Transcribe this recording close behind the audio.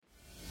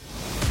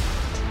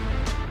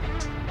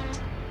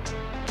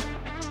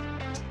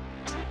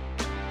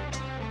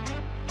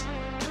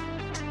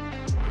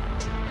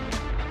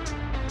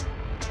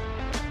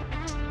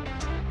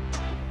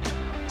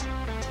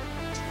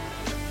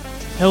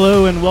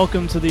and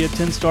welcome to the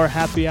AttendStar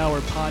Happy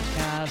Hour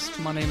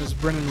Podcast. My name is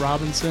Brennan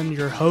Robinson,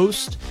 your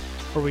host,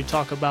 where we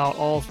talk about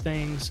all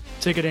things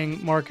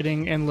ticketing,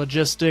 marketing, and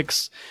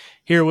logistics.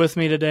 Here with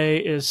me today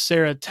is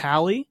Sarah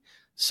Talley.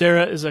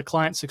 Sarah is a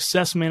client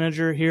success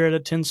manager here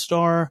at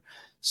AttendStar.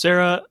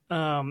 Sarah,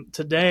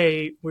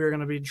 today we're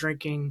going to be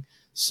drinking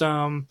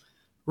some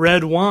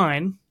red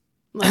wine.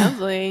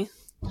 Lovely.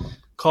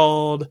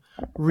 Called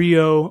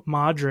Rio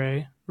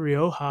Madre,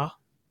 Rioja,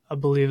 I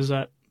believe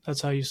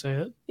that's how you say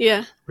it.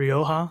 Yeah.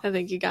 Rioja. I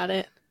think you got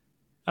it.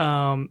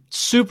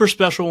 Super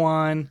special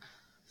wine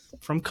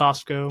from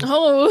Costco.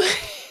 Oh.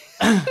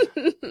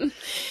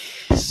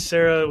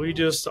 Sarah, we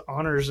just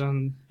honors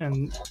and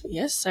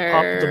Yes, sir.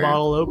 popped the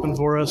bottle open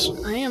for us.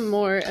 I am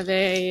more of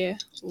a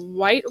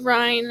white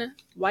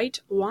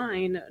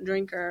wine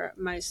drinker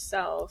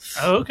myself.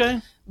 Oh,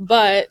 okay.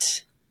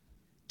 But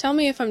tell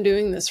me if I'm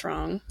doing this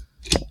wrong.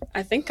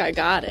 I think I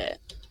got it.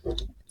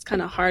 It's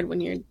kind of hard when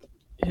you're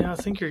Yeah, I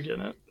think you're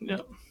getting it.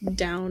 Yep.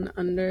 down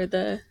under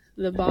the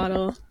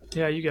bottle.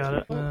 Yeah, you got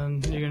it.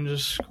 And you can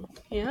just...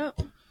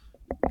 Yep.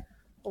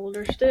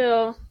 Older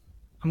still.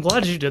 I'm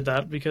glad you did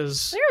that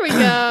because... There we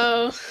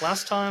go.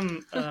 Last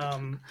time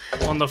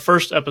on the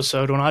first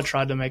episode when I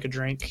tried to make a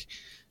drink,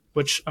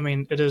 which, I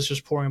mean, it is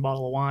just pouring a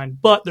bottle of wine,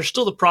 but there's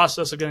still the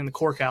process of getting the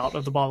cork out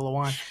of the bottle of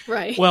wine.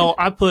 Right. Well,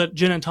 I put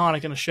gin and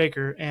tonic in a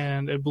shaker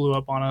and it blew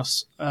up on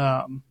us.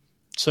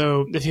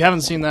 So if you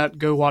haven't seen that,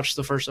 go watch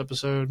the first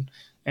episode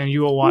and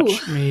you will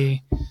watch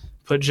me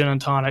put gin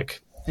and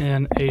tonic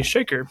in a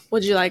shaker.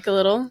 Would you like a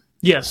little?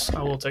 Yes,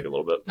 I will take a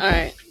little bit. All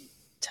right.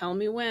 Tell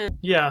me when.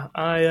 Yeah,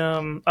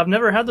 I've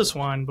never had this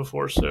wine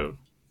before, so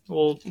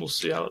we'll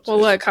see how it tastes. We'll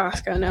let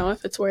Costco know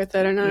if it's worth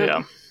it or not.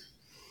 Yeah.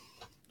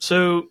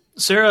 So,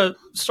 Sarah,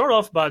 start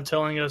off by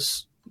telling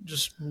us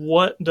just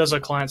what does a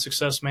client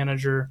success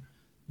manager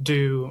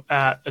do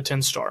at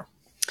AttendStar?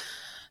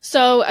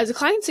 So as a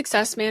client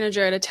success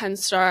manager at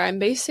AttendStar, I'm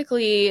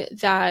basically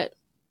that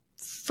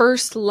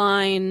first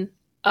line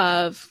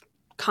of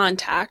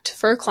contact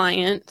for a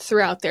client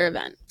throughout their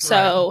event.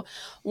 So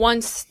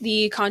once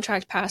the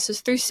contract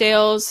passes through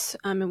sales,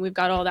 and we've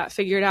got all that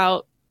figured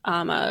out,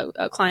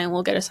 a client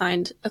will get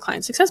assigned a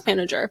client success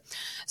manager.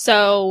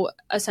 So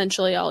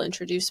essentially I'll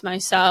introduce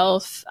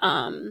myself,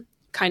 kind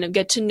of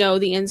get to know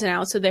the ins and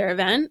outs of their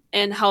event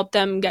and help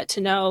them get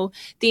to know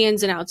the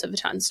ins and outs of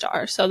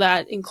AttendStar. So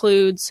that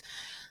includes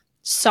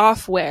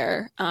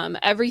software,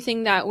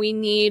 everything that we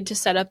need to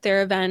set up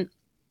their event,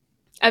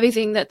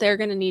 everything that they're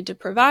going to need to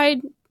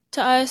provide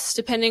to us,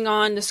 depending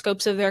on the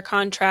scopes of their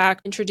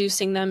contract,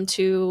 introducing them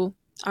to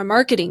our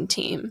marketing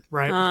team,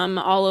 Right.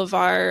 All of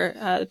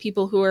our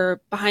people who are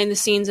behind the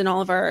scenes and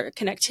all of our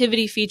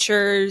connectivity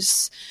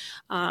features,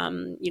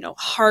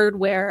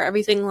 hardware,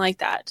 everything like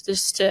that,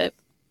 just to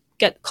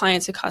get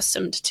clients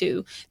accustomed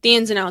to the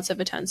ins and outs of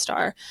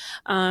AttendStar.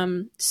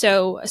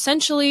 So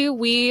essentially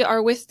we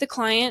are with the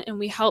client and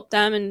we help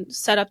them and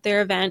set up their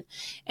event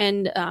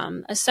and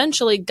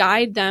essentially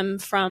guide them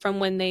from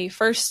when they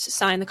first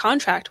sign the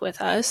contract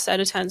with us at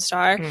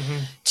AttendStar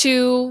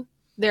to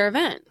their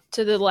event,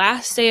 to the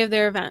last day of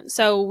their event.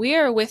 So we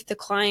are with the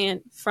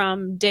client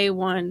from day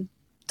one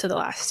to the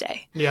last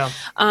day. Yeah.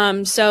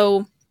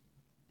 So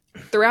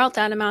throughout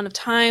that amount of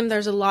time,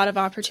 there's a lot of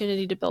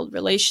opportunity to build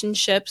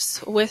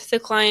relationships with the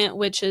client,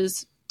 which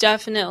is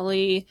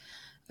definitely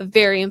a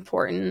very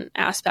important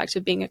aspect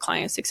of being a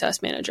client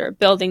success manager,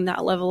 building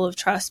that level of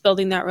trust,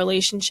 building that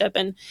relationship.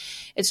 And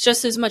it's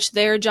just as much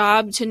their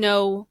job to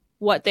know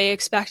what they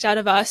expect out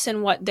of us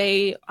and what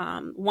they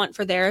want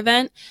for their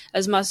event,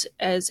 as much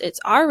as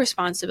it's our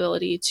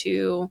responsibility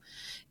to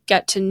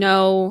get to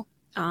know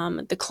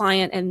the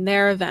client and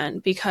their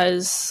event,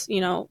 because,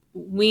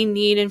 we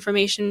need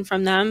information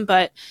from them,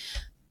 but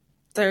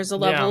there's a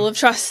level of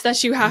trust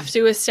that you have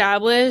to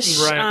establish.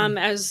 Right.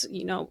 As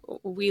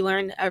we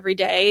learn every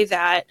day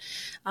that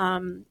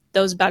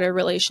those better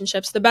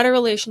relationships, the better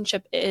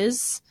relationship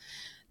is,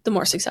 the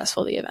more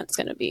successful the event's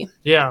going to be.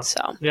 Yeah.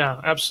 So Yeah,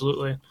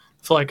 absolutely. I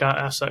feel like I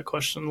asked that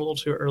question a little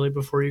too early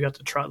before you got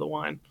to try the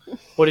wine.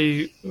 What do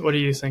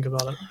you think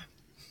about it?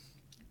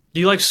 Do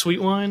you like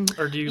sweet wine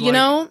or do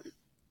you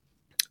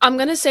I'm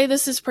going to say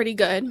this is pretty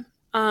good.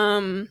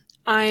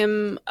 I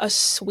am a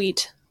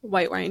sweet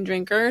white wine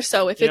drinker.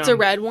 So if it's a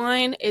red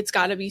wine, it's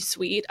got to be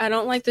sweet. I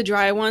don't like the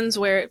dry ones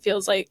where it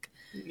feels like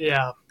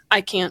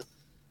I can't.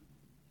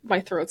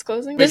 My throat's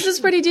closing. This is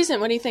pretty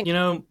decent. What do you think?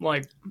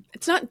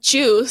 It's not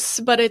juice,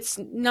 but it's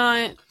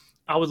not.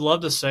 I would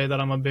love to say that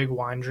I'm a big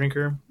wine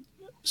drinker.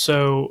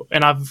 So,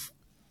 and I've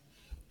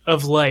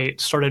of late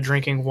started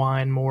drinking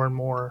wine more and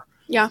more.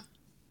 Yeah.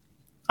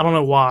 I don't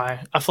know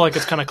why. I feel like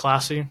it's kind of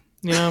classy,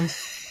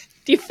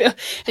 Do you feel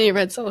in your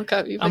red Solo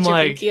cup? You put your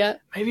pinky up?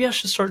 Maybe I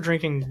should start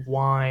drinking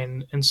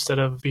wine instead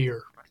of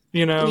beer.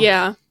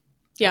 Yeah.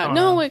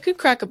 No, it could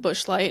crack a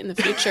Busch Light in the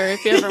future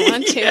if you ever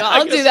want to.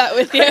 I'll do that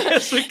with you. I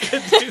guess we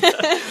could do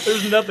that.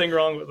 There's nothing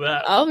wrong with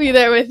that. I'll be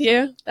there with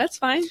you. That's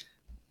fine.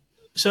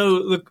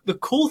 So the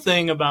cool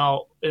thing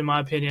about, in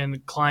my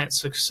opinion, client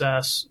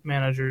success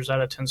managers at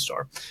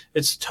AttendStar,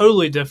 it's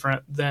totally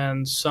different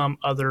than some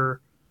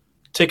other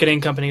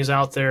ticketing companies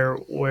out there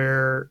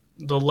where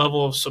the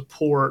level of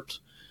support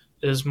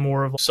is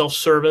more of a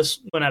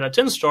self-service. When at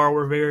AttendStar,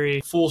 we're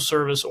very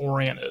full-service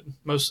oriented.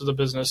 Most of the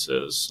business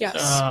is.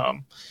 Yes.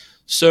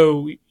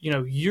 So,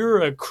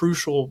 you're a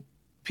crucial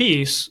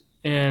piece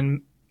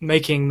in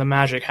making the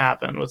magic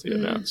happen with the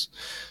events.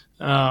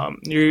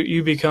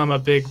 You become a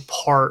big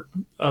part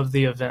of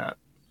the event.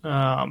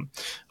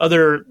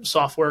 Other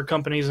software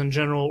companies in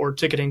general, or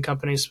ticketing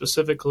companies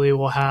specifically,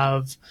 will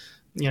have,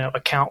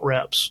 account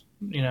reps.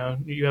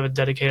 You have a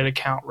dedicated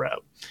account rep,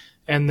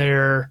 and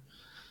they're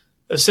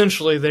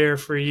essentially there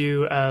for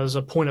you as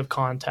a point of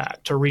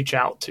contact to reach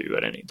out to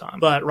at any time.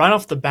 But right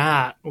off the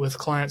bat, with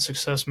client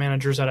success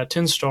managers at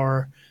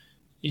AttendStar,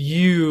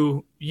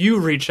 you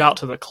reach out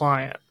to the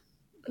client,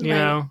 you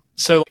know?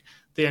 So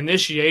the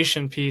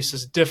initiation piece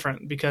is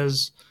different,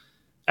 because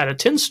at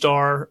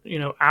AttendStar,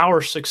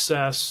 our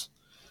success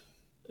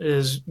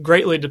is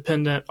greatly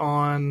dependent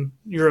on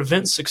your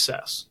event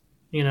success,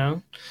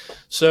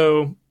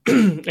 So,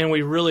 and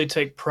we really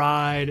take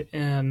pride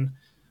in,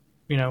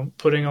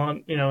 putting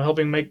on,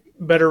 helping make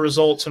better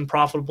results and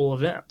profitable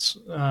events,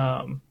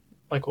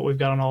 like what we've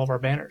got on all of our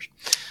banners.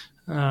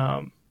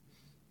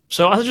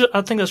 So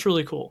I think that's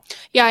really cool.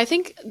 Yeah, I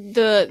think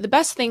the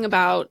best thing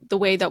about the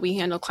way that we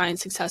handle client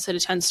success at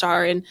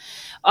AttendStar,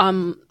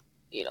 and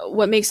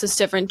what makes us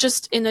different,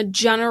 just in a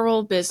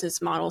general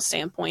business model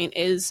standpoint,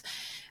 is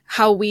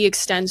how we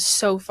extend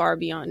so far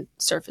beyond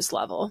surface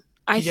level.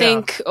 I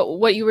think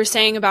what you were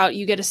saying about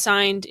you get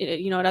assigned,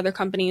 at other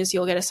companies,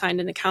 you'll get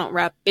assigned an account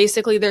rep.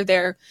 Basically, they're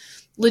there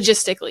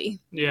logistically.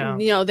 Yeah.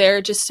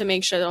 They're just to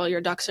make sure that all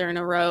your ducks are in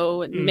a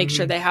row and make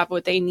sure they have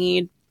what they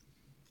need.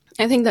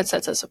 I think that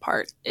sets us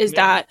apart, is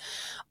that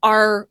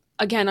our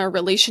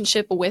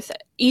relationship with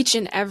each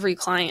and every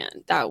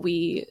client that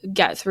we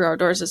get through our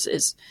doors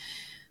is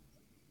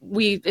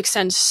we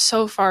extend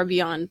so far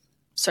beyond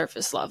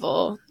surface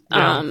level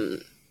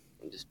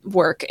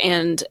work.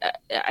 And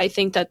I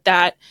think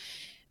that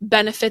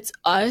benefits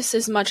us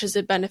as much as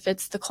it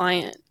benefits the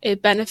client.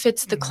 It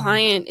benefits the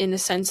client in the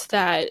sense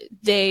that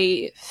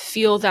they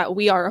feel that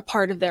we are a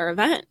part of their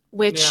event,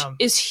 which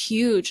is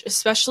huge,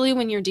 especially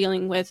when you're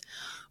dealing with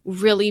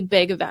really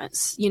big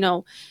events,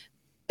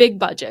 big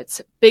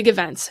budgets, big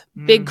events,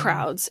 big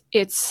crowds.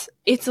 It's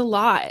a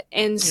lot.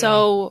 And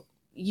so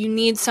you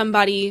need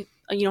somebody,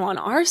 on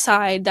our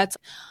side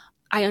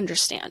I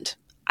understand.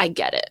 I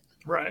get it.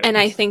 Right. And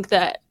I think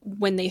that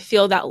when they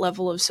feel that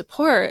level of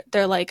support,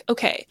 they're like,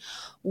 okay,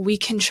 we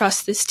can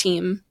trust this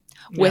team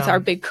with our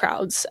big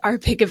crowds, our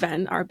big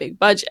event, our big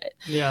budget.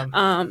 Yeah.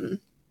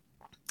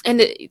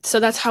 So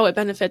that's how it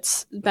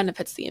benefits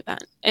the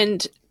event.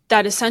 And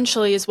that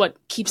essentially is what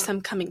keeps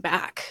them coming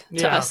back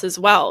to us as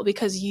well,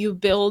 because you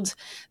build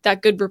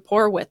that good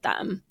rapport with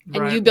them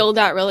and you build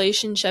that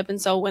relationship. And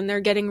so when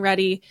they're getting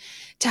ready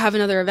to have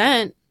another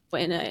event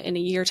in a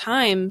year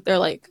time, they're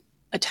like,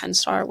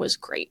 AttendStar was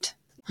great.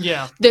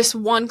 Yeah. This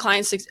one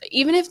client,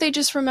 even if they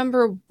just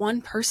remember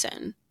one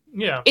person,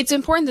 it's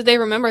important that they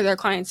remember their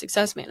client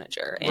success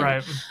manager.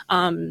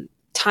 And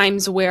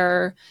times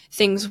where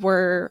things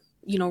were,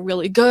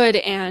 really good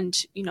and,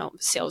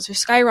 sales are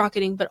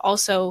skyrocketing, but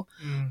also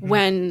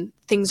when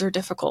things are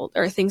difficult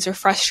or things are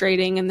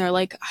frustrating and they're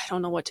like, I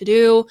don't know what to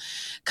do,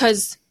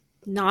 because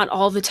not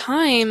all the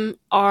time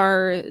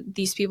are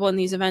these people in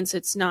these events.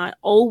 It's not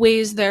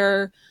always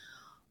their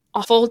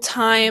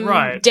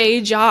full-time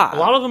day job. A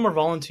lot of them are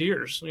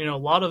volunteers. A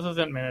lot of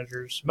event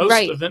managers,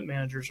 most event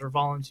managers are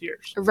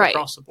volunteers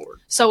across the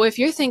board. So if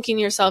you're thinking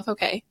to yourself,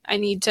 okay, I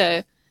need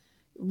to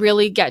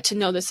really get to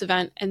know this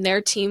event and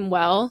their team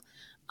well,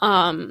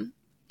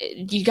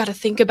 you got to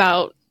think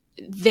about,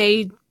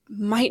 they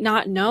might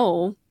not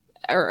know,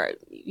 or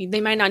they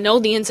might not know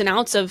the ins and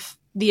outs of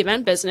the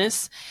event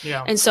business.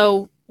 Yeah. And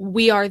so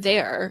we are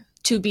there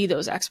to be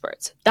those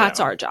experts. That's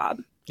our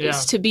job.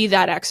 Is to be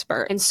that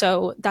expert. And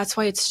so that's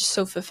why it's just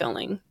so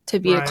fulfilling to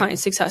be a client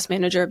success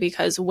manager,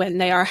 because when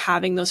they are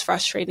having those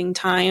frustrating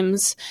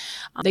times,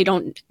 they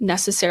don't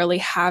necessarily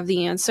have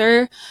the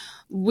answer.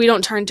 We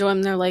don't turn to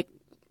them. We're like,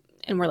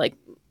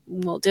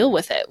 we'll deal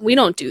with it. We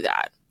don't do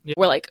that. Yeah.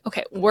 We're like,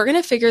 okay, we're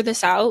going to figure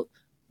this out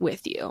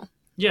with you.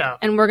 Yeah.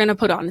 And we're going to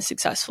put on a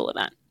successful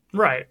event.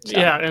 Right. So.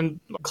 Yeah.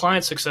 And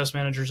client success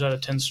managers at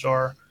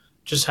AttendStar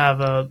just have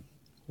a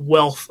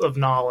wealth of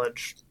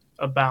knowledge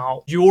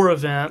about your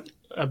event,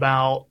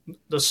 about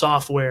the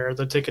software,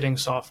 the ticketing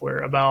software,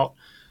 about,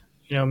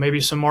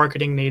 maybe some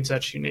marketing needs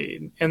that you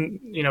need. And,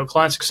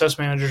 client success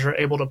managers are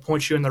able to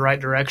point you in the right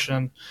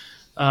direction,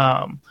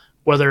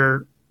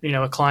 whether,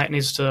 a client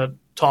needs to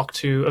talk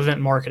to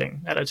event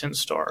marketing at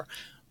AttendStar,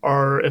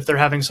 or if they're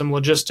having some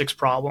logistics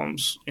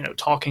problems,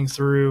 talking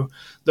through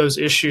those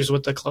issues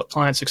with the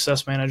client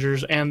success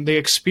managers. And the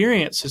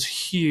experience is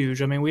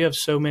huge. I mean, we have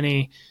so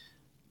many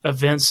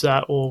events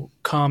that will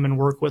come and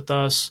work with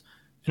us,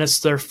 and it's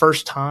their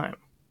first time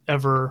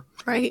ever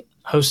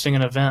hosting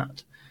an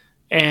event.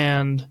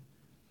 And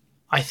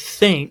I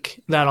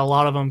think that a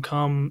lot of them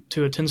come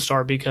to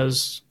AttendStar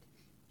because,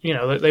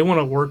 they want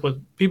to work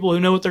with people who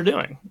know what they're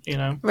doing,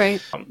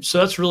 Right. So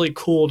that's really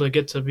cool to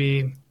get to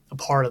be a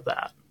part of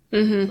that.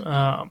 Mm-hmm.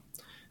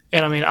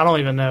 And I mean, I don't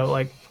even know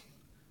like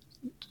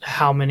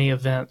how many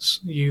events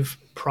you've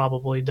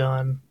probably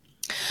done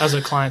as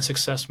a client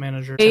success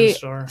manager. I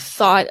AttendStar.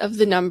 thought of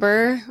the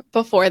number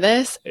before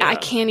this. Yeah. I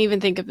can't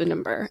even think of the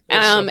number.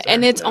 It's up there,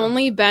 And it's yeah.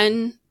 only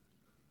been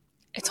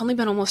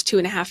almost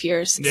 2.5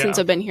 years Yeah. since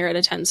I've been here at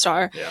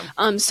AttendStar.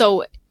 Yeah.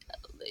 So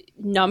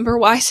number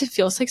wise, it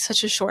feels like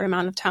such a short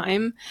amount of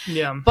time,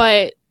 Yeah.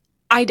 but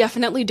I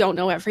definitely don't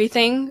know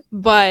everything,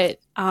 but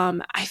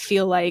I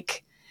feel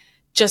like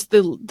just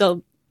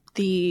the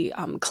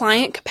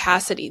client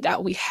capacity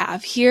that we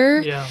have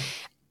here, Yeah.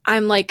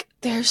 I'm like,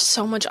 there's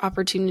so much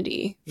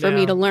opportunity for Yeah.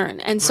 me to learn.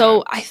 And so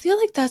Right. I feel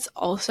like that's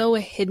also a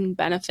hidden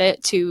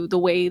benefit to the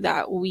way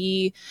that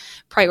we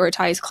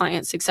prioritize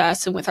client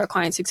success and with our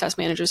client success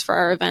managers for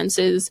our events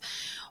is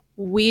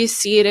we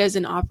see it as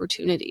an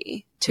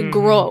opportunity to Mhm.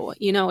 grow.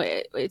 You know,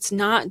 it's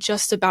not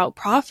just about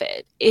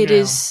profit. It Yeah.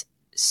 is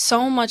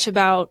so much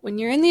about when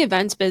you're in the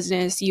events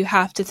business, you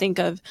have to think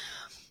of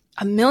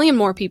a million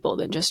more people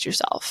than just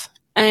yourself.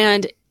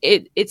 And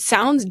it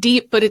sounds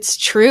deep, but it's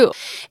true.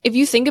 If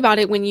you think about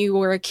it, when you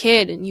were a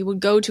kid and you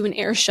would go to an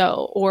air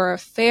show or a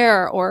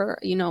fair or,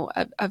 you know,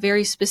 a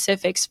very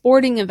specific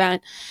sporting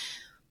event,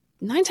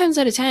 9 times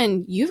out of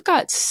 10, you've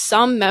got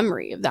some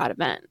memory of that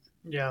event,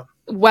 Yeah.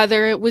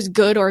 whether it was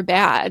good or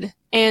bad.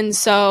 And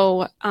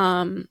so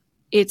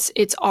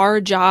it's our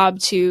job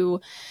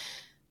to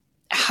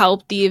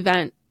help the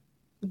event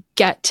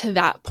get to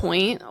that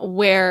point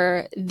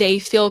where they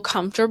feel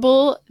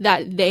comfortable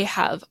that they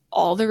have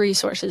all the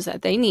resources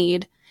that they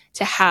need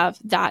to have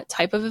that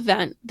type of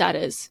event that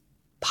is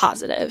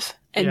positive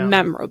and Yeah.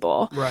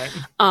 memorable. Right.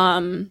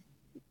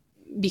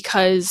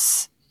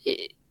 Because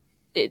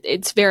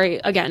it's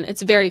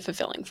very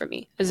fulfilling for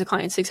me as a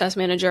client success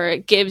manager.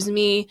 It gives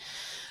me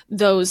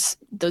those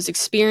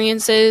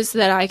experiences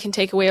that I can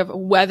take away of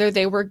whether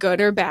they were good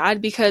or bad,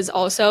 because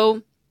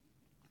also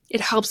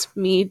it helps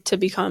me to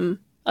become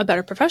a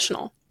better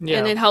professional. Yeah.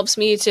 And it helps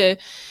me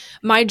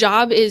my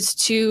job is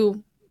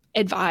to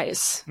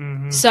advise.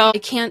 Mhm. So I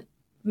can't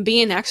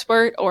be an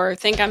expert or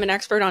think I'm an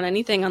expert on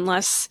anything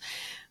unless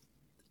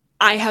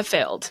I have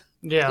failed.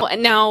 Yeah. Well,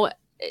 and now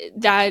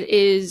that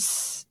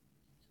is,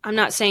 I'm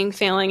not saying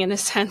failing in a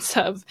sense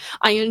of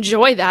I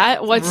enjoy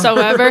that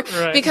whatsoever,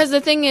 Right. because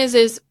the thing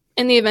is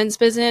in the events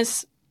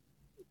business,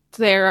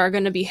 there are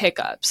going to be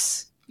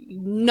hiccups. Oh my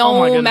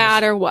No goodness.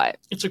 matter what.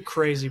 It's a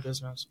crazy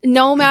business.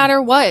 No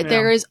matter what, Yeah.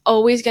 there is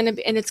always going to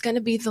be, and it's going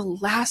to be the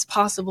last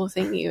possible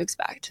thing you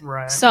expect.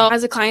 Right. So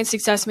as a client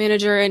success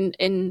manager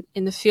in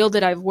the field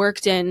that I've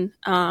worked in,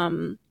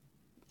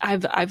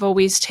 I've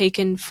always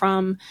taken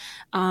from,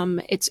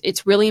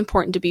 it's really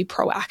important to be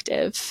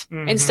proactive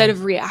Mhm. instead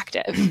of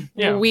reactive.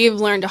 Yeah. We've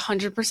learned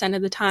 100%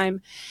 of the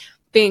time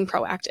being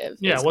proactive.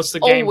 Yeah. is What's the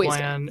game always-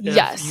 plan if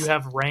Yes. you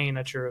have rain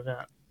at your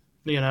event?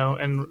 You know,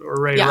 and we're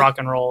ready Yeah. to rock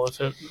and roll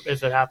if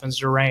it happens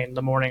to rain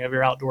the morning of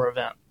your outdoor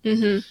event.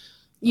 Mm-hmm.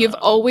 You've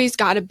always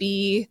got to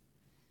be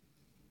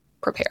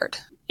prepared.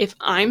 If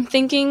I'm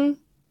thinking,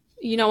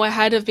 you know,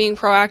 ahead of being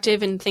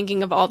proactive and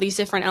thinking of all these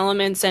different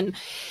elements, and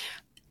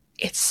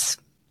it's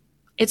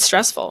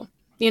stressful.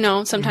 You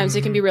know, sometimes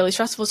it can be really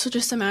stressful. So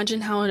just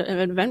imagine how an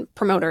event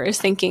promoter is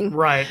thinking.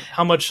 Right.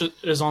 How much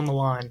is on the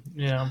line?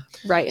 You know,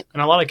 Right. in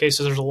a lot of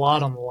cases, there's a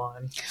lot on the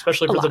line,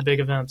 especially for the lot. big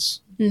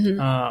events.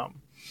 Mm-hmm.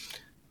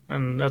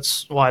 And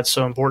that's why it's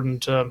so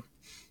important to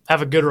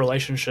have a good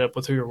relationship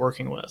with who you're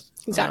working with.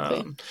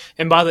 Exactly.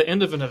 And by the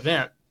end of an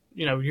event,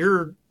 you know,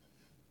 you're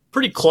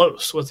pretty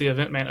close with the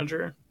event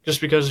manager just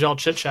because y'all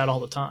chit chat all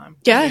the time.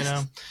 Yes.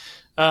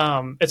 You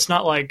know, it's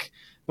not like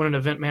when an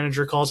event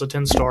manager calls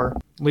AttendStar,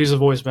 leaves a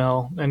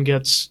voicemail, and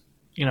gets,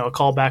 you know, a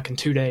call back in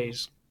 2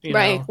 days. You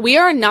Right. know? We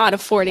are not a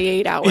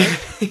 48-hour.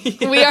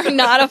 We are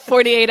not a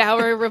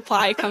 48-hour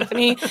reply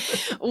company.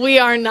 We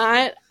are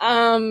not.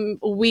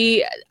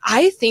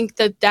 I think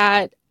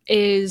that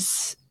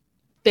is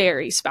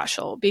very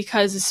special,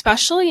 because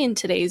especially in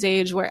today's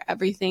age where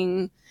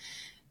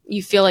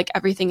you feel like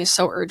everything is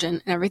so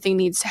urgent and everything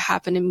needs to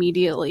happen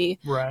immediately.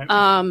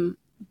 Right.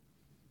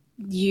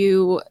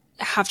 You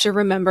have to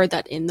remember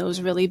that in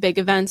those really big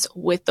events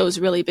with those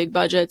really big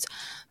budgets,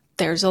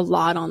 there's a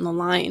lot on the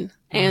line.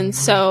 And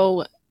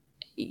so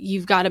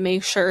you've got to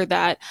make sure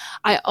that,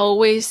 I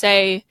always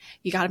say,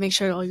 you got to make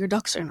sure all your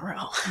ducks are in a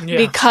row. Yeah.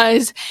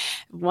 Because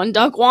one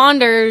duck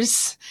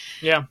wanders,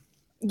 Yeah.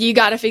 you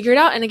got to figure it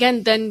out. And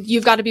again, then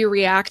you've got to be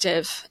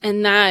reactive,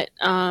 and that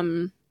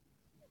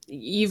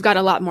you've got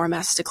a lot more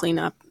mess to clean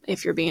up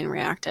if you're being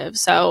reactive.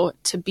 So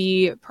to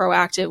be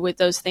proactive with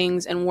those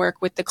things and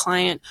work with the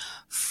client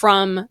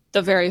from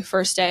the very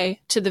first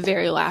day to the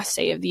very last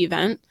day of the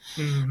event,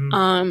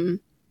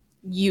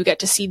 you get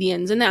to see the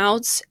ins and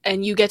outs,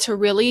 and you get to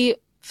really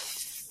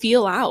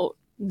feel out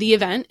the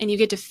event, and you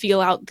get to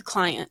feel out the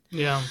client.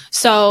 Yeah.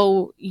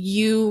 So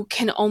you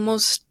can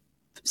almost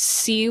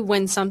see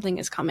when something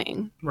is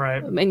coming.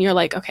 Right. And you're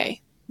like,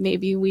 okay,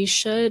 maybe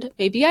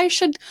I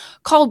should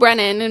call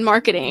Brennan in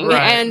marketing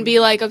Right. and be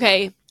like,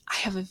 okay, I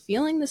have a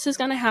feeling this is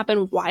going to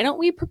happen. Why don't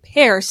we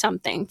prepare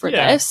something for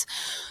Yeah. this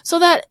so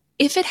that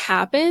if it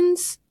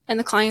happens and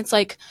the client's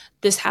like,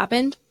 this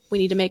happened, we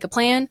need to make a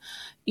plan,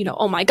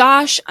 oh my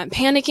gosh, I'm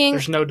panicking.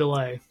 There's no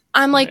delay.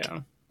 I'm like,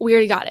 we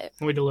already got it.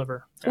 We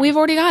deliver. Yeah. We've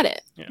already got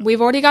it. Yeah.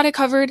 We've already got it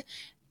covered.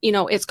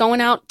 It's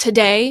going out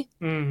today.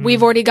 Mm-hmm.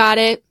 We've already got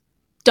it.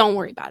 Don't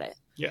worry about it.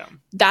 Yeah.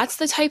 That's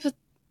the type of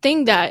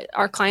thing that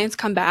our clients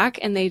come back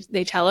and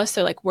they tell us,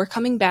 they're like, we're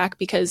coming back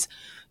because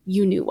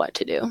you knew what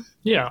to do.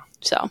 Yeah.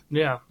 So.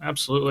 Yeah,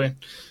 absolutely.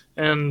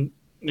 And,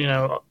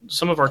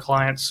 some of our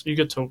clients you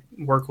get to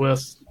work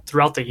with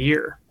throughout the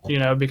year,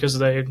 because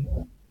they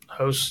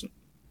host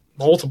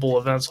multiple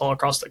events all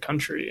across the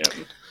country.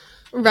 And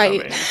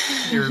right.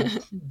 You're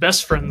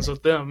best friends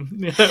with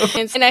them.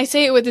 And I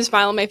say it with a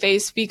smile on my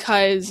face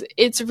because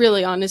it's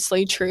really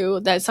honestly true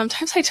that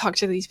sometimes I talk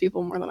to these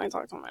people more than I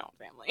talk to my own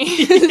family.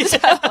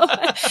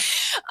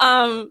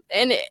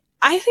 And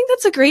I think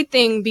that's a great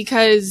thing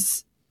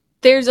because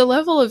there's a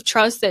level of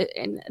trust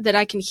that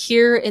I can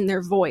hear in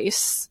their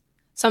voice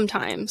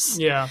sometimes.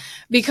 Yeah.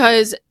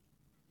 Because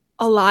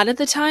a lot of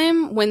the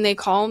time when they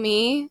call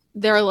me,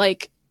 they're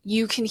like,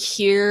 you can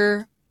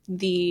hear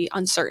the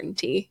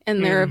uncertainty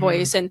in their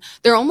voice and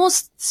they're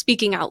almost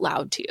speaking out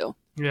loud to you.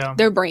 Yeah.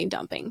 They're brain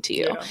dumping to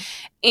you. Yeah.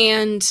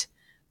 And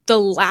the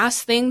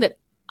last thing that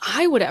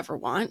I would ever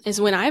want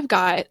is when I've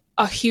got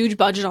a huge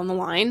budget on the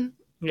line,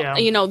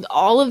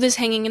 all of this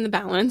hanging in the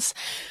balance.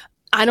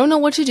 I don't know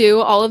what to do.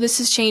 All of this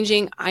is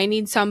changing. I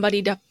need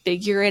somebody to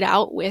figure it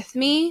out with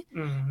me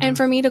and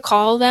for me to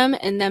call them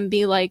and then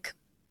be like,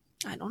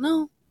 I don't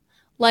know.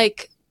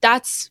 Like,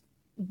 that's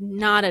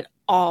not at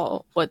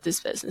all what this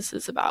business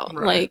is about.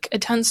 Right. Like,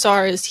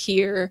 AttendStar is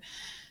here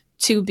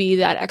to be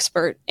that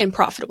expert in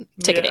profitable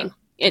ticketing.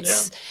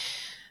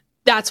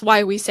 That's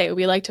why we say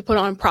we like to put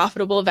on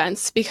profitable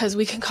events, because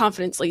we can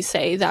confidently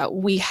say that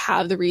we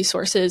have the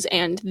resources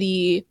and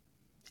the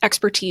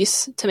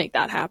expertise to make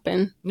that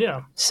happen.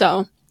 Yeah.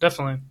 So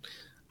definitely.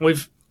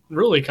 We've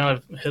really kind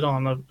of hit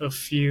on a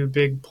few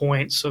big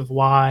points of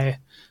why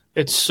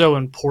it's so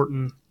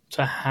important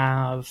to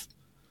have,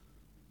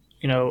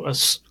 a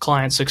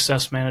client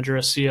success manager,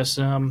 a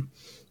CSM,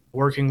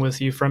 working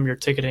with you from your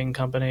ticketing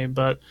company.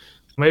 But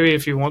maybe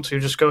if you want to,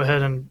 just go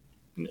ahead and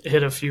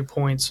hit a few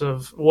points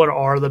of what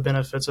are the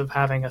benefits of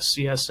having a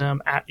CSM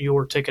at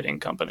your ticketing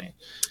company.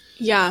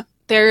 Yeah,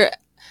 I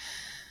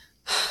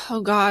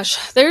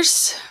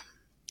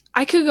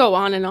could go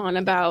on and on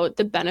about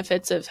the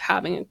benefits of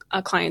having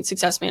a client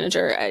success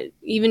manager,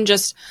 even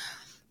just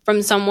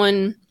from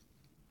someone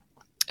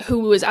who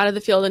was out of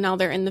the field and now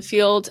they're in the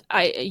field.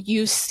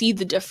 You see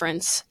the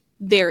difference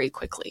very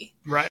quickly.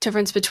 Right.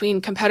 Difference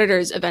between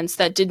competitors' events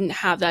that didn't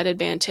have that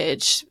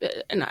advantage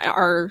and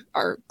our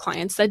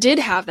clients that did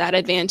have that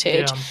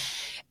advantage. Yeah.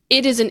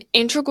 It is an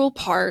integral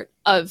part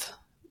of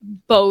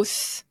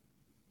both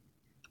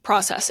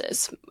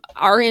processes,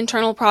 our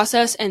internal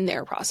process and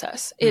their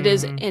process. It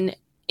is an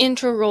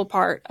integral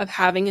part of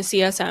having a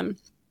CSM.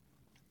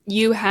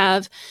 You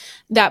have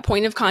that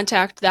point of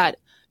contact that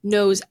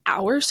knows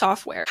our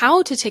software,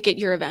 how to ticket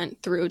your event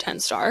through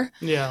AttendStar.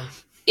 Yeah.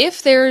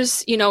 If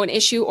there's, an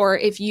issue, or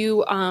if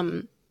you,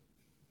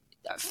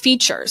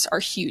 features are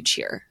huge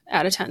here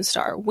at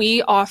AttendStar.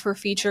 We offer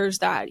features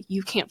that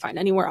you can't find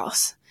anywhere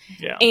else.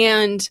 Yeah.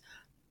 And,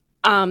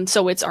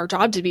 so it's our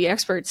job to be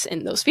experts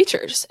in those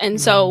features.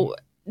 And so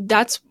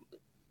that's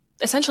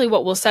essentially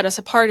what will set us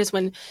apart, is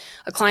when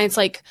a client's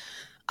like,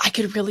 I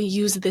could really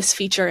use this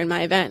feature in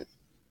my event.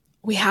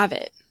 We have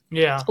it.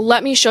 Yeah.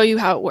 Let me show you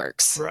how it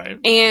works. Right.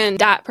 And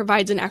that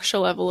provides an extra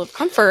level of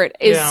comfort.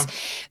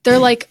 They're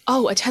like,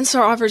 oh,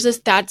 AttendStar offers this.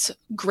 That's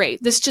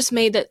great. This just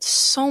made it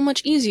so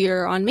much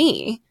easier on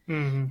me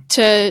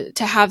to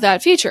have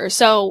that feature.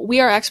 So we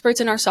are experts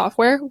in our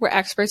software. We're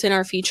experts in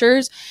our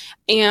features,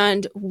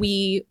 and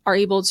we are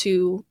able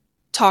to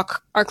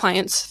talk our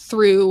clients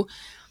through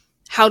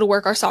how to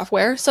work our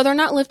software, so they're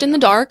not left in the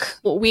dark.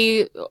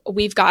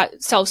 We've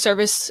got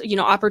self-service,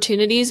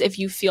 opportunities if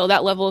you feel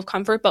that level of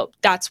comfort. But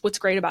that's what's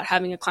great about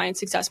having a client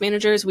success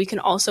manager, is we can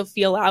also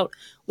feel out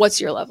what's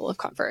your level of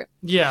comfort.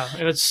 Yeah,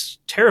 and it's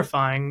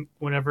terrifying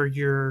whenever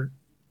you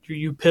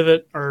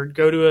pivot or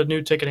go to a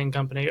new ticketing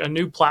company, a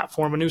new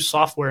platform, a new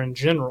software in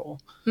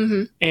general,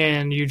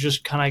 and you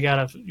just kind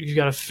of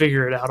gotta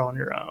figure it out on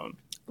your own.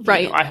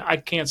 Right. I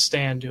can't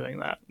stand doing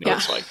that.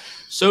 It's like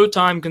so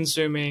time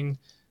consuming.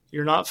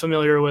 You're not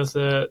familiar with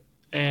it,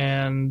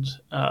 and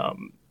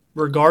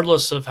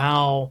regardless of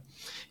how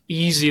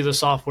easy the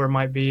software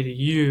might be to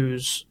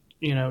use,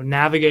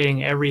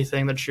 navigating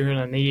everything that you're going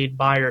to need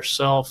by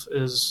yourself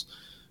is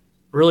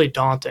really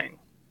daunting.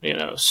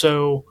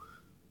 So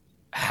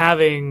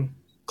having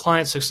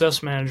client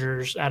success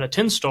managers at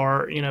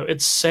AttendStar,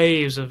 it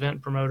saves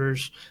event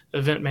promoters,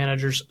 event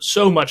managers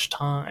so much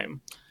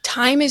time.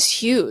 Time is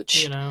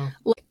huge.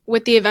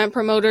 With the event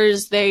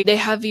promoters, they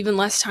have even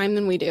less time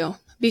than we do.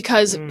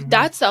 Because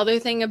that's the other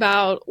thing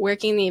about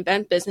working the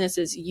event business,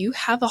 is you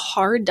have a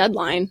hard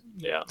deadline.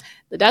 Yeah.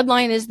 The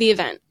deadline is the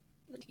event.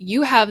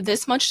 You have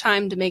this much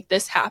time to make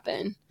this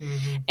happen.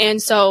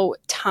 And so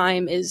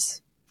time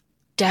is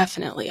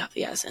definitely of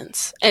the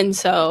essence. And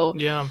so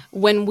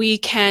when we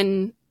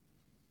can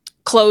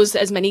close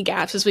as many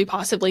gaps as we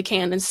possibly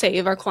can and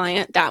save our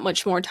client that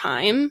much more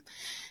time.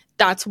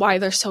 That's why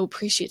they're so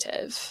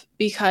appreciative,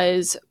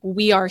 because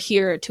we are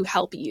here to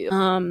help you.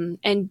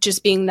 And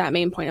just being that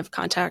main point of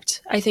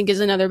contact, I think,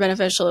 is another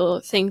beneficial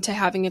thing to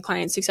having a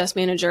client success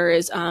manager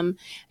is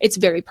it's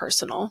very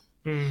personal.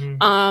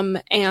 Mm-hmm.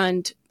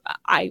 And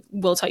I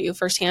will tell you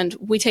firsthand,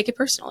 we take it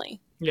personally.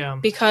 Yeah.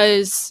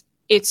 Because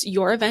it's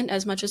your event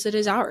as much as it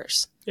is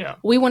ours. Yeah.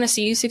 We want to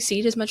see you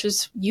succeed as much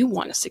as you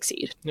want to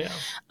succeed. Yeah.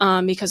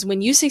 Because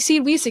when you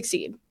succeed, we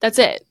succeed. That's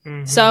it.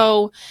 Mm-hmm.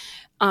 So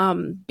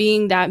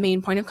being that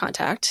main point of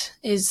contact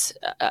is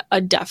a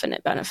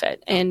definite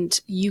benefit. And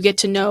you get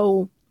to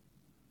know,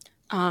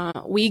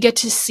 we get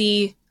to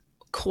see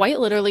quite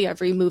literally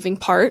every moving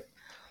part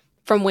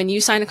from when you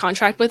sign a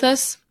contract with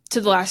us to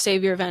the last day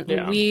of your event.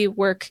 Yeah. We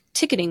work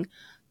ticketing,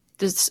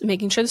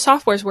 making sure the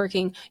software is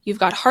working. You've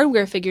got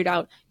hardware figured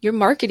out. Your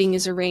marketing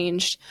is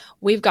arranged.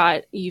 You've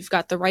got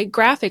the right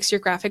graphics. Your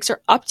graphics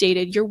are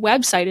updated. Your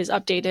website is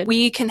updated.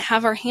 We can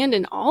have our hand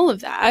in all of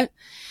that.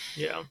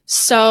 Yeah.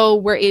 So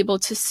we're able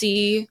to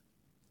see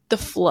the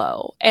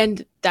flow.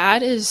 And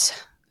that is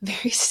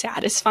very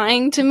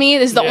satisfying to me.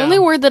 This is the only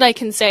word that I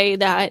can say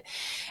that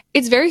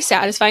it's very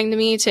satisfying to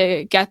me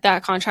to get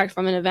that contract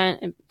from an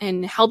event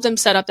and help them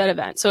set up that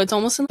event. So it's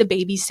almost in the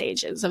baby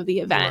stages of the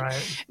event.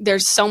 Right.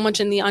 There's so much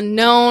in the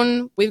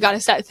unknown. We've got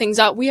to set things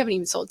up. We haven't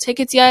even sold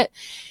tickets yet.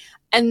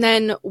 And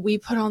then we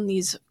put on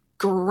these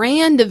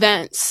grand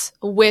events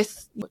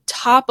with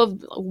top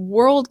of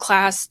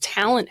world-class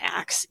talent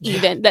acts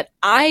even that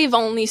I've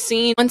only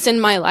seen once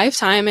in my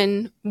lifetime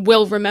and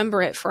will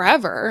remember it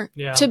forever.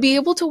 Yeah. To be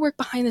able to work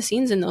behind the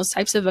scenes in those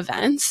types of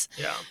events,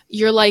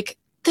 you're like,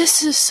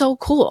 this is so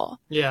cool.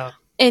 Yeah.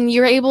 And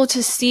you're able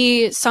to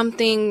see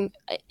something,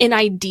 an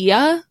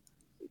idea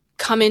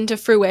come into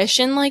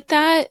fruition like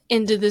that,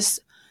 into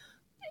this,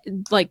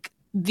 like,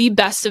 the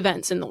best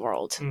events in the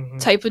world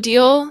type of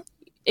deal.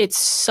 It's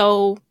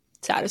so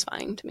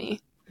satisfying to me.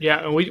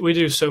 Yeah, and we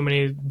do so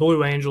many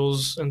Blue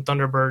Angels and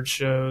Thunderbird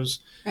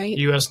shows, right?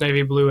 U.S.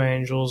 Navy Blue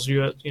Angels,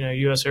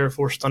 U.S. Air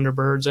Force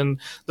Thunderbirds, and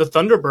the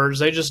Thunderbirds,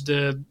 they just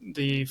did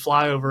the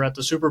flyover at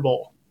the Super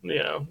Bowl,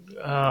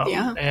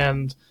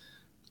 and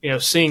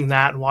seeing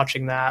that and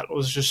watching that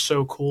was just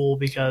so cool,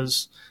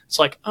 because it's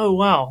like, oh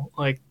wow,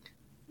 like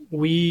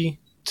we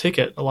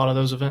ticket a lot of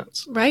those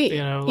events, right?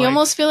 You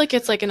almost feel like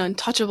it's like an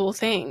untouchable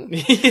thing.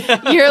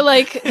 Yeah. You're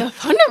like the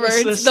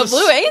Thunderbirds, the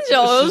Blue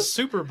Angels, the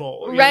Super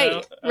Bowl,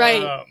 right?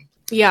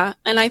 Yeah,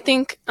 and I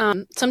think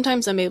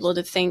sometimes I'm able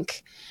to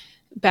think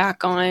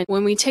back on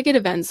when we ticket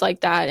events like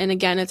that, and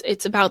again,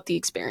 it's about the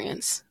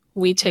experience.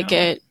 We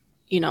ticket,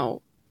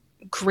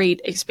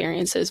 great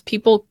experiences.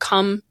 People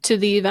come to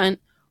the event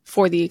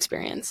for the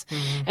experience.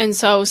 Mm-hmm. And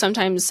so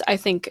sometimes I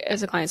think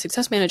as a client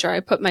success manager, I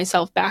put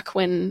myself back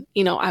when,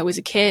 I was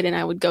a kid and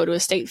I would go to a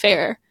state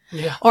fair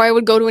or I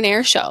would go to an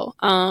air show.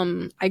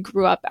 I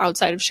grew up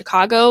outside of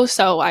Chicago,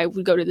 so I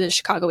would go to the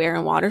Chicago Air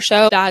and Water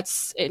Show.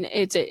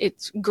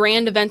 It's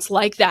grand events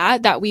like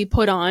that we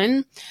put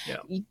on.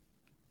 Yeah.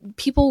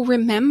 People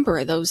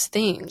remember those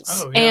things.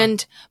 Oh, yeah.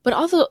 But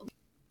also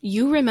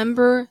you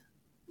remember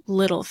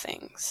little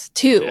things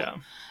too. Yeah.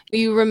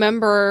 You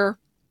remember,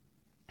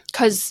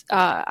 because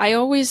I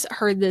always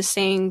heard this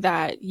saying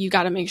that you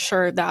got to make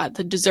sure that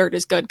the dessert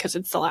is good because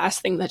it's the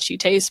last thing that you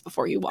taste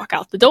before you walk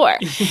out the door.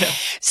 Yeah.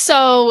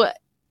 So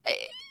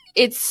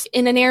it's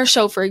in an air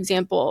show, for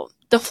example,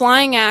 the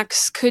flying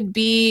acts could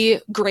be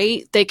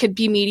great. They could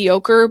be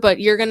mediocre, but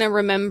you're going to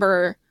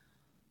remember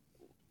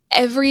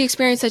every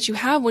experience that you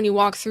have when you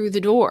walk through the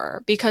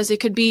door, because it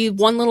could be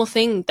one little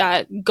thing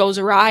that goes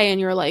awry and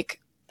you're like,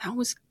 that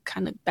was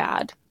kind of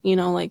bad.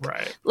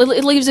 Right.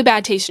 It leaves a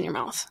bad taste in your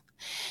mouth.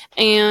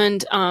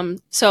 And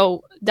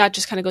so that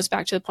just kind of goes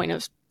back to the point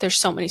of there's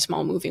so many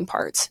small moving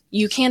parts.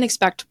 You can't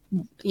expect,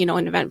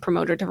 an event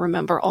promoter to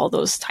remember all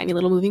those tiny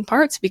little moving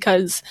parts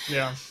because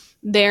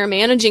they're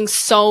managing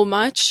so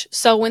much.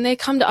 So when they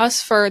come to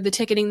us for the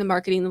ticketing, the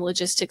marketing, the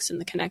logistics, and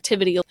the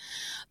connectivity,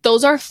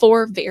 those are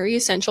 4 very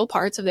essential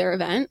parts of their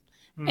event.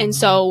 Mm-hmm. And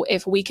so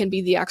if we can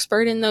be the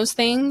expert in those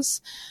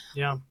things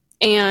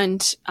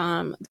and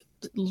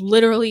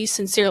literally,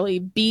 sincerely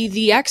be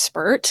the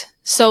expert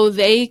so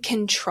they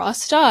can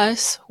trust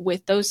us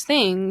with those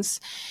things,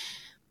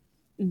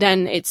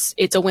 then it's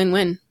a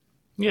win-win.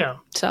 Yeah.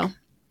 So.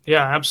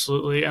 Yeah,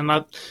 absolutely. And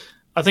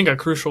I think a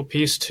crucial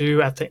piece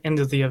too at the end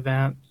of the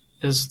event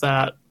is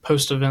that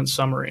post-event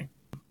summary.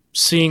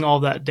 Seeing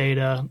all that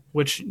data,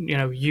 which,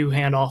 you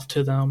hand off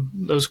to them,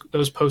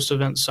 those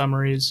post-event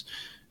summaries,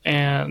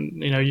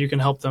 and, you can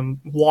help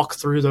them walk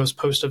through those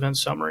post-event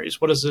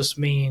summaries. What does this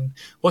mean?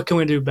 What can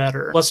we do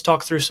better? Let's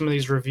talk through some of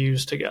these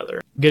reviews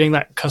together. Getting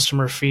that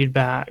customer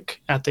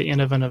feedback at the end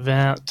of an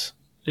event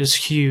is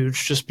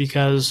huge, just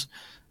because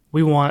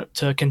we want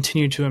to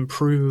continue to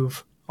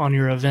improve on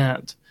your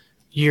event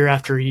year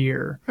after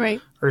year, right?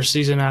 Or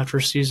season after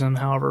season,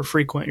 however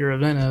frequent your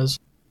event is.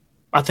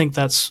 I think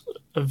that's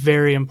a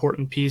very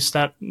important piece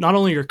that not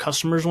only your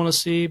customers want to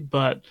see,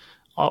 but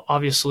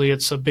obviously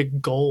it's a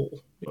big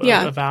goal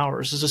of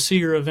ours, is to see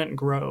your event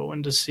grow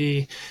and to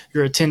see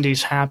your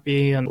attendees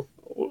happy. And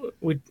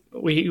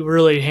we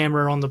really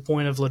hammer on the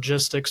point of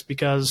logistics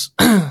because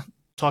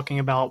talking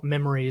about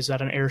memories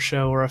at an air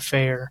show or a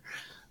fair,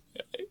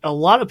 a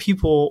lot of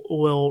people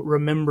will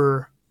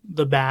remember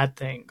the bad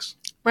things.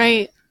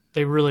 Right.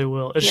 They really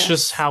will. It's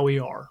just how we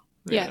are.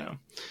 Yeah. You know?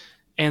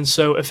 And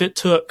so if it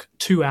took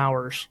 2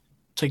 hours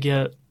to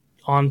get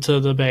onto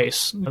the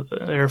base, the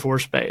Air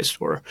Force Base,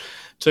 or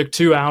took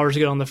 2 hours to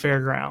get on the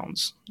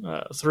fairgrounds,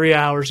 3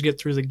 hours to get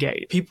through the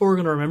gate, people are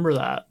going to remember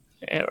that.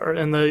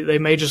 And they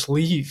may just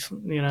leave,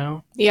 you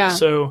know? Yeah.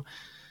 So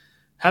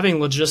having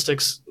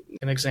logistics,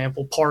 an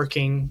example,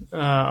 parking,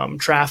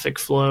 traffic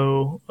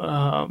flow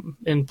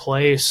in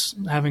place,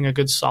 having a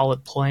good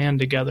solid plan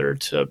together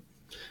to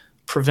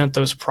prevent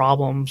those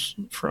problems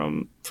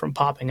from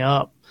popping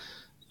up,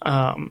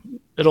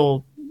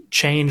 it'll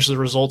change the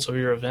results of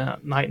your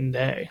event night and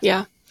day.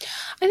 Yeah.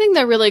 I think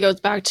that really goes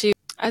back to,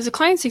 as a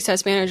client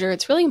success manager,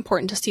 it's really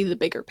important to see the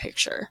bigger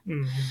picture.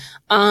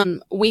 Mm-hmm.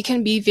 We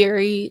can be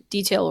very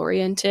detail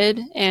oriented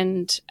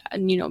and,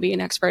 you know, be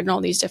an expert in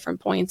all these different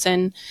points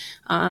and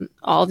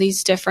all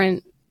these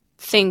different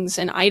things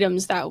and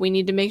items that we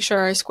need to make sure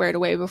are squared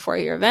away before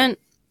your event.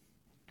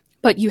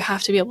 But you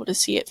have to be able to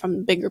see it from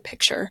the bigger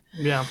picture.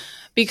 Yeah.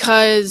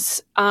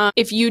 Because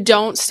if you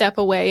don't step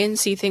away and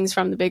see things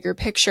from the bigger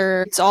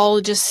picture, it's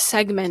all just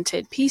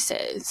segmented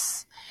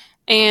pieces.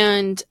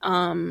 And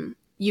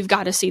you've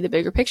got to see the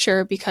bigger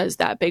picture, because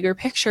that bigger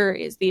picture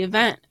is the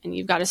event. And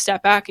you've got to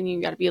step back and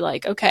you've got to be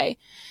like, okay,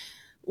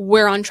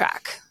 we're on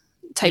track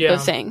type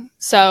of thing.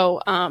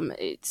 So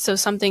so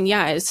something,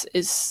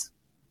 is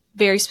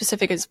very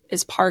specific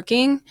is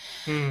parking.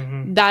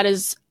 Mm-hmm. That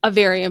is a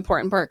very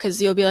important part,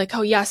 because you'll be like,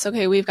 oh, yes,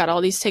 okay, we've got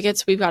all these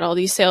tickets, we've got all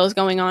these sales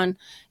going on.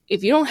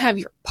 If you don't have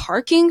your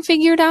parking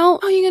figured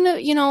out, how are you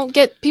going to,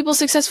 get people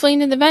successfully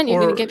into the event?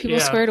 You're going to get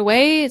people squared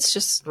away. It's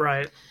just...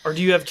 Right. Or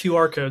do you have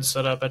QR codes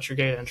set up at your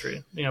gate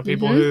entry?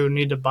 People who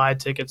need to buy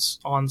tickets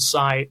on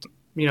site,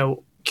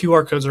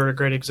 QR codes are a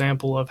great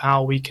example of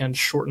how we can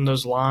shorten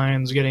those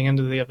lines getting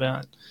into the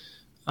event.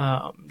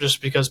 Just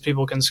because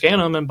people can scan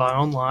them and buy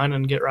online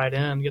and get right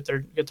in, get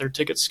their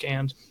tickets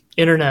scanned.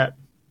 Internet,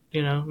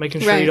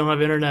 making sure you don't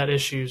have internet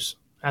issues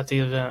at the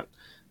event.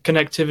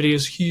 Connectivity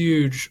is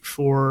huge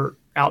for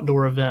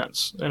outdoor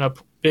events and a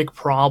big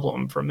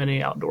problem for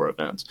many outdoor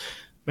events.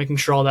 Making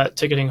sure all that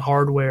ticketing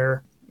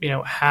hardware,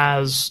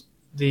 has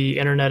the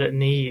internet it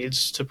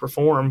needs to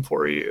perform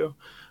for you.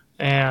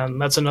 And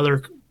that's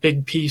another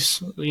big piece,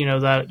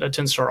 that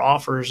AttendStar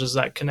offers, is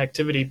that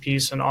connectivity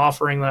piece and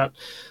offering that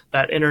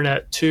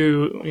internet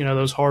to,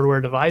 those hardware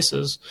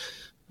devices,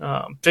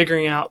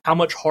 figuring out how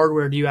much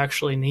hardware do you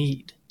actually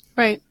need.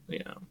 Right.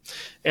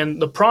 And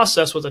the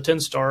process with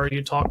AttendStar,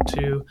 you talk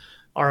to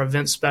our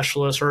event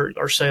specialist or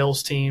our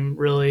sales team,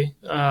 really,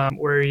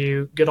 where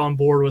you get on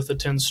board with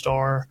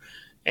AttendStar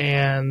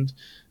and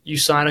you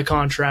sign a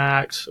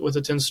contract with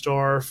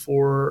AttendStar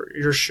for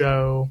your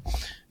show.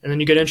 And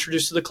then you get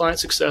introduced to the client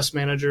success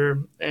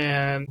manager,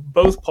 and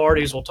both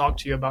parties will talk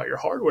to you about your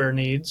hardware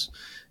needs.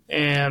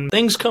 And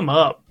things come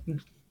up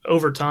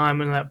over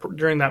time and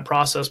during that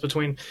process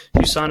between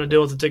you sign a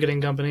deal with the ticketing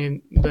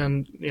company,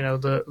 then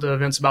the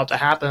event's about to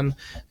happen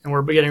and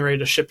we're getting ready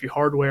to ship you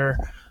hardware.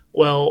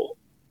 Well,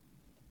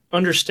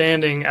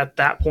 understanding at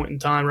that point in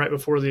time, right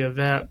before the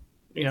event,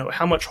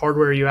 how much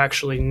hardware you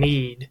actually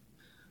need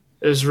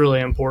is really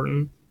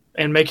important,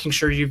 and making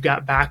sure you've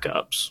got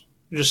backups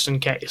just in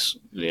case.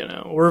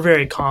 We're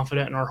very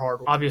confident in our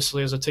hardware.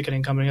 Obviously, as a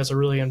ticketing company, that's a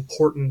really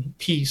important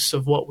piece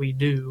of what we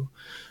do.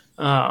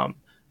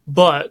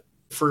 But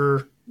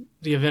for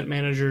the event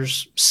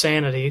manager's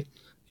sanity,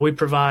 we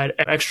provide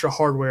extra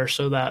hardware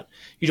so that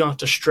you don't have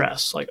to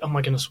stress. Like, oh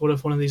my goodness, what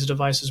if one of these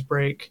devices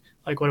break?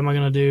 Like, what am I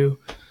going to do?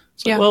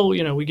 So, well,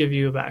 we give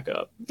you a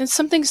backup. It's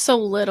something so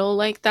little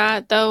like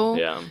that,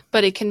 though,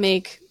 but it can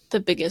make the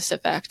biggest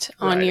effect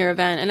on your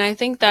event. And I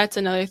think that's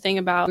another thing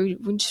about, we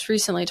just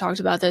recently talked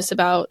about this,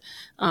 about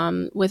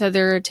with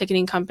other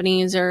ticketing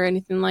companies or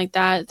anything like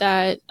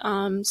that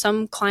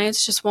some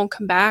clients just won't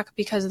come back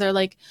because they're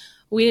like,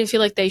 we didn't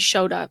feel like they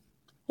showed up.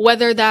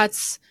 Whether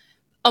that's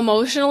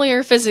emotionally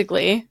or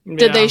physically,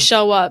 did they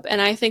show up?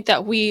 And I think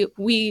that we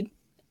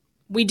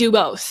do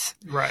both.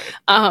 Right.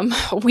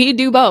 We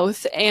do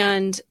both.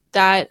 And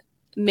that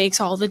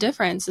makes all the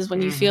difference, is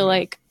when you feel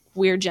like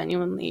we're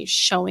genuinely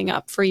showing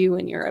up for you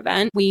in your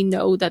event. We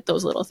know that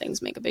those little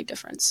things make a big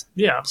difference.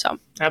 Yeah, so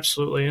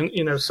absolutely.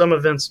 And, some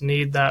events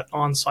need that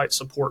on-site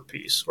support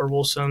piece, or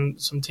we'll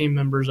send some team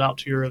members out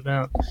to your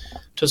event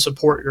to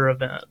support your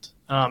event.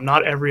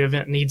 Not every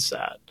event needs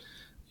that.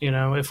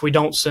 If we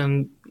don't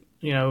send,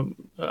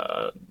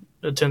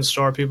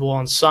 AttendStar people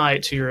on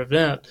site to your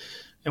event,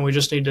 and we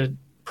just need to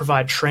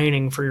provide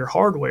training for your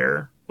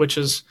hardware, which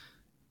is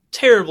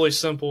terribly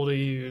simple to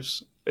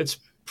use. It's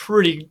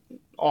pretty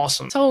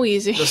awesome. So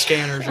easy. The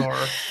scanners are.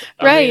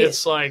 I mean,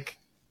 it's like,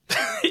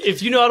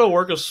 if you know how to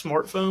work a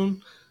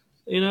smartphone,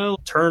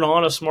 turn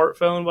on a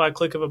smartphone by a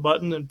click of a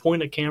button and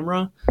point a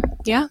camera,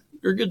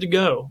 you're good to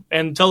go.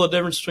 And tell the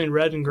difference between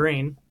red and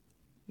green,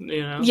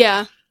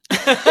 Yeah.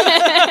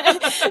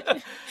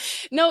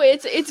 No,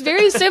 it's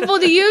very simple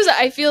to use.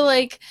 I feel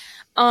like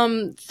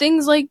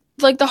things like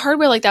the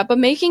hardware like that, but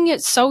making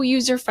it so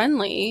user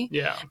friendly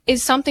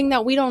is something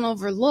that we don't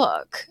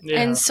overlook.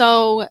 And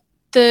so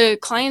the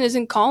client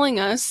isn't calling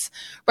us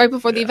right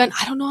before the event,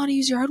 I don't know how to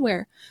use your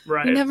hardware.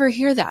 Right. We never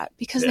hear that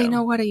because they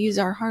know how to use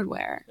our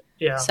hardware.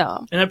 Yeah.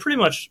 So, and pretty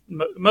much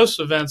most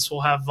events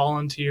will have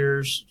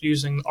volunteers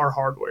using our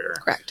hardware.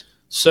 Correct.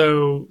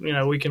 So,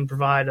 we can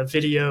provide a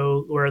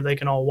video where they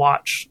can all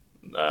watch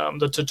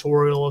the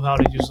tutorial of how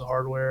to use the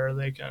hardware.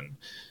 They can,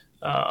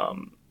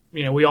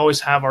 we always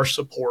have our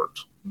support,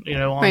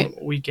 on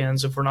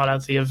weekends if we're not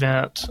at the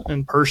event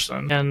in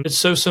person. And it's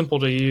so simple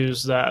to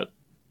use that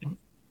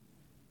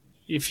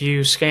if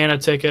you scan a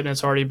ticket and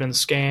it's already been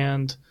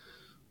scanned,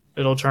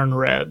 it'll turn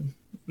red.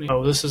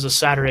 This is a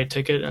Saturday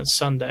ticket and it's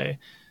Sunday.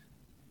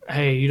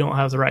 Hey, you don't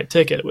have the right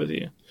ticket with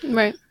you.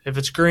 Right. If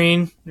it's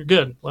green, you're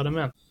good. Let them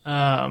in.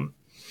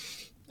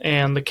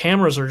 And the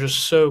cameras are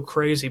just so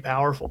crazy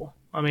powerful.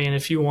 I mean,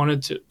 if you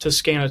wanted to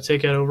scan a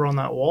ticket over on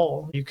that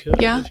wall, you could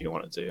if you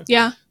wanted to.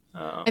 Yeah.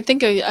 I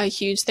think a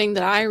huge thing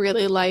that I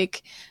really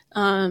like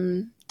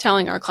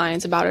telling our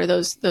clients about are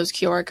those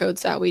QR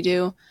codes that we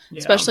do,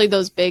 especially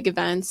those big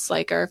events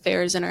like our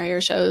fairs and our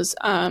air shows.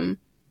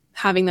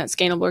 Having that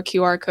scannable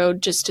QR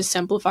code just to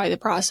simplify the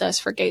process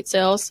for gate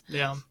sales.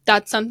 Yeah,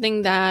 that's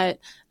something that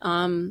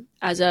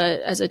as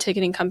a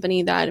ticketing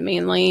company that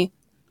mainly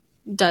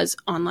does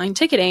online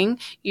ticketing,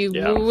 you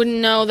wouldn't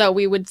know that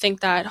we would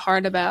think that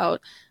hard about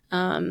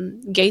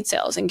gate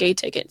sales and gate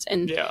tickets,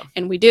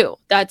 and we do.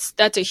 That's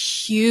a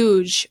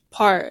huge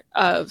part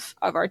of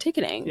our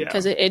ticketing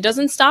because it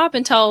doesn't stop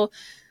until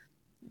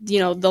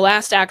the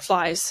last act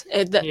flies.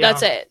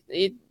 That's it.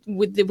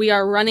 We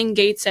are running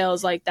gate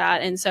sales like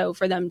that, and so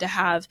for them to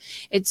have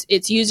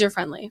it's user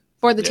friendly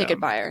for the ticket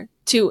buyer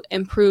to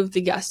improve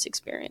the guest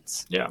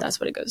experience. Yeah, that's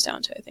what it goes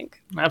down to, I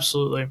think.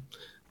 Absolutely.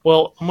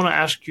 Well, I'm going to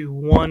ask you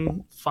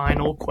one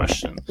final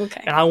question.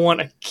 Okay. And I want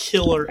a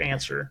killer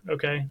answer,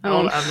 okay?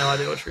 I have no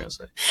idea what you're going to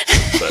say.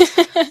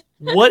 But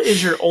what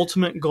is your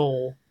ultimate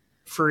goal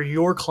for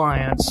your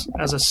clients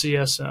as a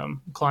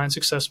CSM, Client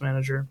Success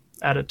Manager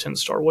at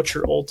AttendStar? What's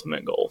your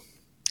ultimate goal?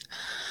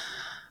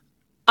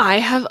 I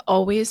have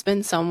always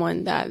been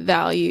someone that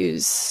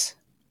values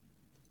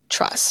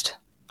trust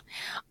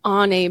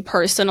on a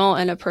personal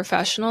and a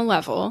professional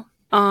level.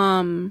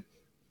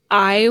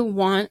 I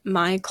want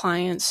my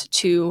clients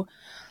to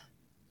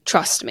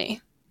trust me.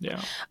 Yeah.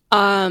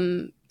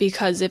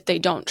 Because if they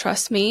don't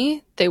trust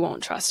me, they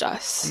won't trust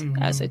us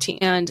as a team.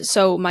 And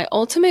so my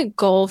ultimate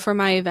goal for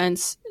my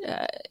events,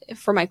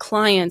 for my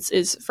clients,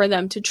 is for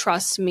them to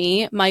trust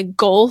me. My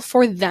goal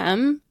for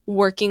them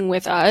working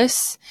with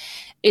us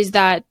is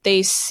that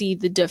they see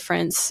the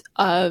difference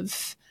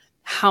of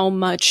how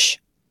much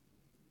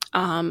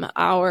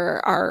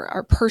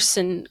our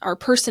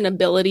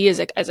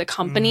personability as a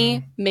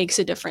company makes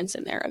a difference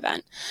in their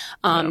event.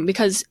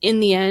 Because in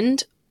the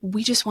end,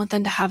 we just want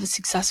them to have a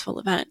successful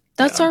event.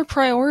 That's our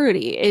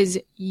priority, is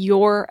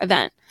your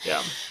event.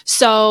 Yeah.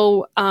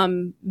 So,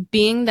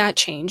 being that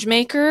change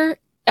maker,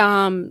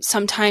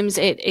 sometimes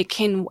it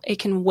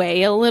can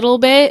weigh a little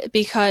bit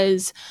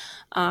because,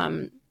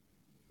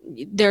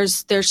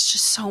 there's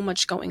just so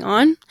much going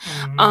on.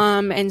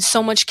 And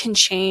so much can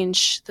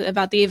change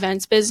about the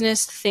events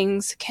business.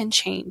 Things can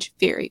change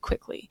very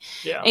quickly.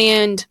 Yeah.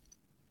 And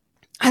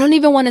I don't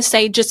even want to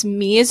say just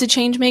me as a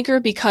change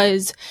maker,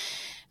 because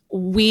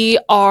we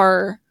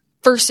are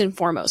first and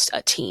foremost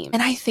a team.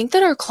 And I think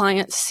that our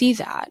clients see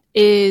that,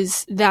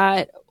 is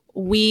that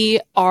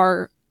we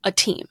are a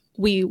team.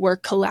 We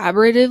work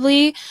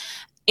collaboratively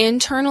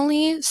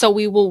internally, so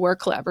we will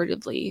work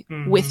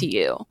collaboratively with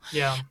you.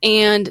 Yeah.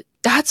 And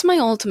that's my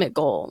ultimate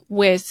goal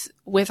with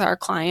our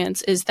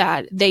clients, is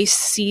that they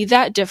see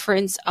that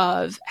difference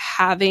of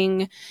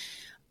having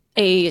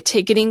a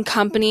ticketing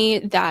company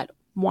that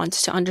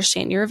wants to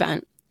understand your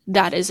event,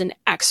 that is an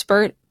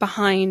expert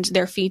behind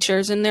their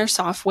features and their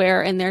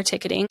software and their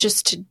ticketing,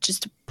 just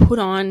to put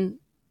on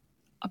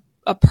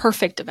a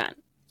perfect event.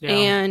 Yeah.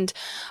 And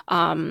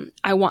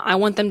I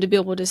want them to be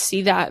able to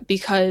see that,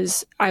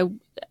 because I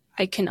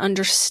can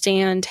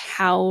understand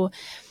how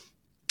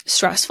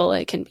stressful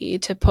it can be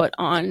to put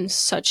on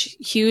such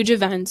huge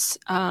events,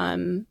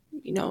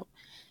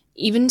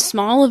 even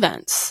small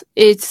events.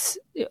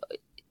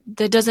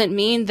 That doesn't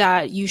mean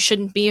that you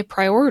shouldn't be a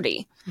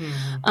priority.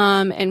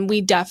 And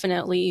we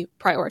definitely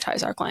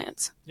prioritize our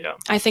clients. Yeah.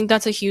 I think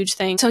that's a huge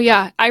thing. So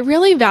yeah, I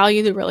really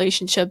value the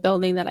relationship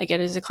building that I get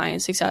as a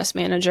client success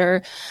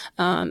manager,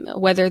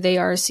 whether they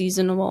are a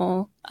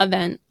seasonal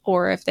event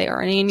or if they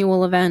are an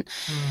annual event.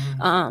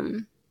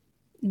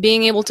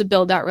 Being able to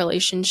build that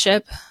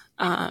relationship,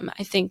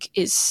 I think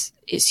is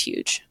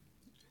huge.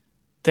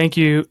 Thank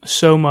you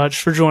so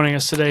much for joining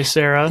us today,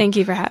 Sarah. Thank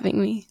you for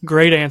having me.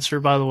 Great answer,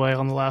 by the way,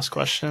 on the last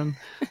question.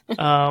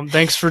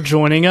 Thanks for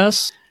joining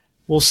us.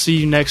 We'll see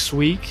you next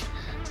week.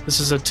 This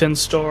is a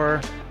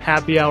AttendStar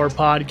Happy Hour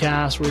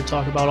Podcast, where we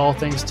talk about all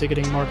things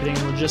ticketing, marketing,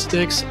 and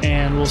logistics,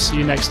 and we'll see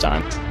you next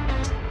time.